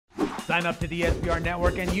Sign up to the SBR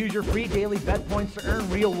Network and use your free daily bet points to earn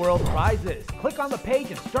real-world prizes. Click on the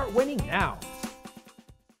page and start winning now.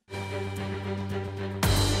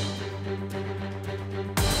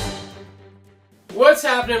 What's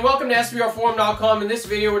happening? Welcome to SBRforum.com. In this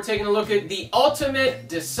video, we're taking a look at the ultimate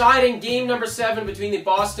deciding game number 7 between the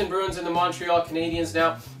Boston Bruins and the Montreal Canadiens.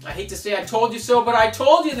 Now, I hate to say I told you so, but I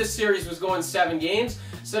told you this series was going 7 games.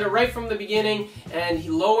 Said it right from the beginning, and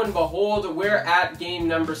lo and behold, we're at game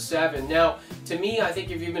number 7. Now, to me, I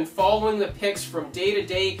think if you've been following the picks from day to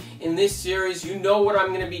day in this series, you know what I'm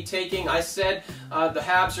going to be taking. I said the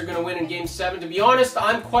Habs are going to win in game 7. To be honest,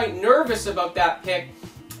 I'm quite nervous about that pick.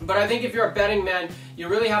 But I think if you're a betting man, you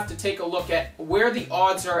really have to take a look at where the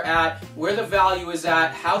odds are at, where the value is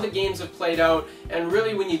at, how the games have played out, and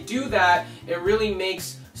really when you do that, it really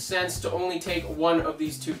makes sense to only take one of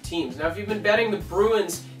these two teams. Now, if you've been betting the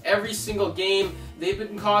Bruins every single game, they've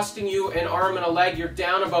been costing you an arm and a leg. You're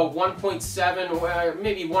down about 1.7,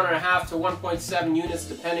 maybe 1.5 to 1.7 units,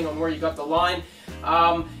 depending on where you got the line.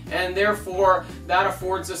 And therefore, that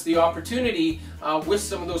affords us the opportunity, with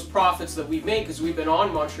some of those profits that we've made, because we've been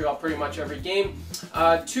on Montreal pretty much every game,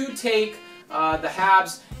 to take the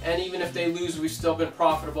Habs, and even if they lose, we've still been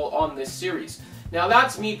profitable on this series. Now,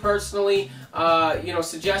 that's me personally,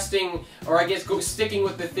 suggesting, or I guess sticking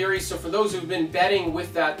with the theory. So for those who've been betting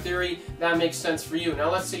with that theory, that makes sense for you.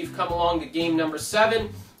 Now, let's say you've come along to game number 7,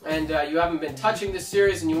 and you haven't been touching this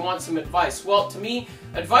series, and you want some advice. Well, to me,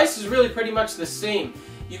 advice is really pretty much the same.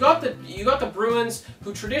 You got the Bruins,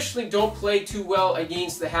 who traditionally don't play too well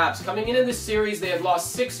against the Habs. Coming into this series, they had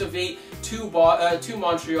lost 6 of 8 to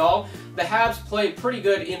Montreal. The Habs played pretty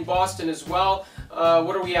good in Boston as well.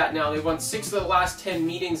 What are we at now? They've won 6 of the last 10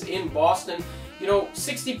 meetings in Boston. You know,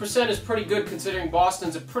 60% is pretty good considering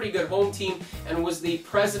Boston's a pretty good home team and was the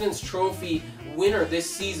President's Trophy winner this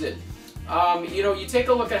season. You take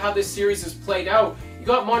a look at how this series has played out. You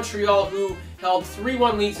got Montreal, who held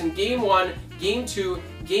 3-1 leads in Game 1, Game 2,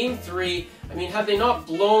 Game 3. I mean, had they not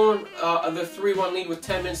blown the 3-1 lead with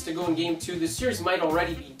 10 minutes to go in Game 2, this series might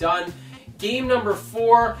already be done. Game number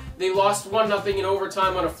 4, they lost 1-0 in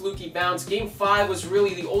overtime on a fluky bounce. Game 5 was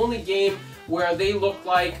really the only game where they looked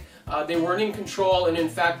like they weren't in control, and in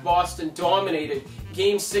fact, Boston dominated.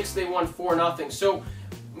 Game 6, they won 4-0. So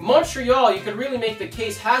Montreal, you could really make the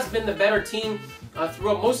case, has been the better team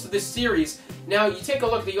throughout most of this series. Now, you take a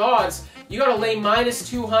look at the odds. You got to lay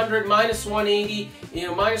 -200, -180,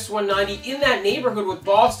 -190 in that neighborhood with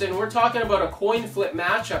Boston. We're talking about a coin flip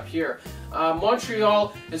matchup here.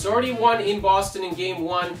 Montreal has already won in Boston in Game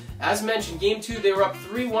 1. As mentioned, Game 2, they were up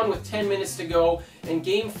 3-1 with 10 minutes to go. And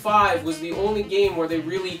Game 5 was the only game where they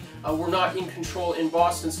really were not in control in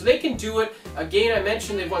Boston. So they can do it. Again, I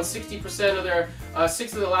mentioned they've won 60% of their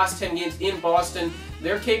 6 of the last 10 games in Boston.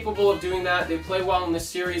 They're capable of doing that. They play well in this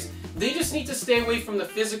series. They just need to stay away from the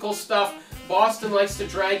physical stuff. Boston likes to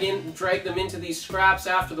drag them into these scraps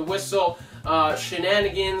after the whistle,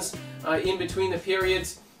 shenanigans in between the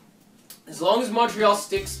periods. As long as Montreal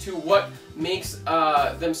sticks to what makes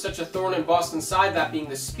them such a thorn in Boston's side, that being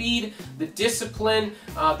the speed, the discipline,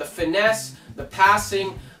 the finesse, the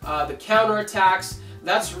passing, the counterattacks,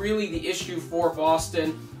 that's really the issue for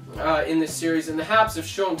Boston in this series. And the Habs have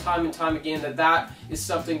shown time and time again that that is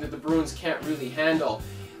something that the Bruins can't really handle.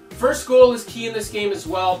 First goal is key in this game as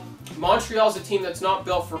well. Montreal's a team that's not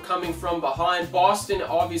built for coming from behind. Boston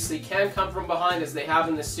obviously can come from behind, as they have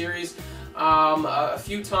in this series a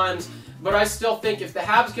few times. But I still think if the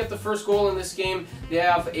Habs get the first goal in this game, they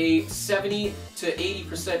have a 70 to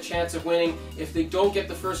 80% chance of winning. If they don't get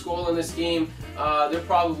the first goal in this game, they're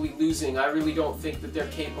probably losing. I really don't think that they're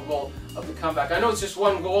capable of the comeback. I know it's just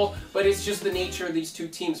one goal, but it's just the nature of these two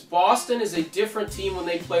teams. Boston is a different team when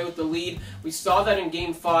they play with the lead. We saw that in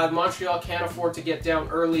Game 5. Montreal can't afford to get down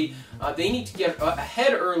early. They need to get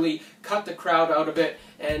ahead early, cut the crowd out of it,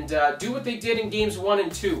 and do what they did in Games 1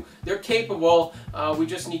 and 2. They're capable. We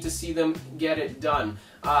just need to see them get it done.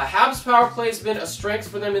 Habs power play has been a strength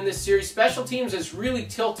for them in this series. Special teams has really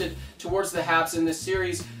tilted towards the Habs in this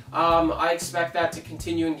series. I expect that to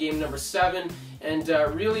continue in game number 7. And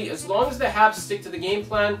really, as long as the Habs stick to the game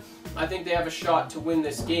plan, I think they have a shot to win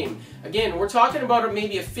this game. Again, we're talking about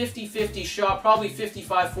maybe a 50-50 shot, probably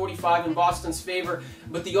 55-45 in Boston's favor.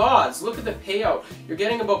 But the odds, look at the payout. You're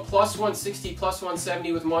getting about +160,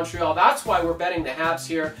 +170 with Montreal. That's why we're betting the Habs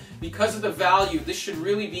here, because of the value. This should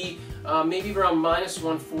really be maybe around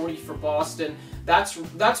 -140 for Boston.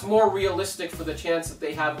 That's more realistic for the chance that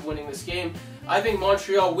they have of winning this game. I think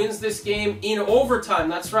Montreal wins this game in overtime.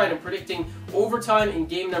 That's right, I'm predicting overtime in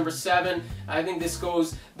game number 7. I think this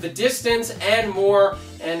goes the distance and more,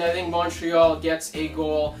 and I think Montreal gets a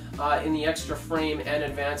goal in the extra frame and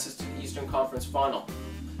advances to the Eastern Conference Final.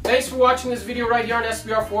 Thanks for watching this video right here on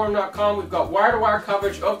SBRforum.com. We've got wire-to-wire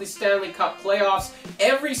coverage of the Stanley Cup playoffs.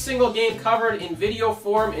 Every single game covered in video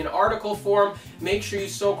form, in article form. Make sure you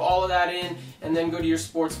soak all of that in, and then go to your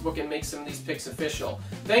sportsbook and make some of these picks official.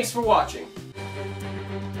 Thanks for watching.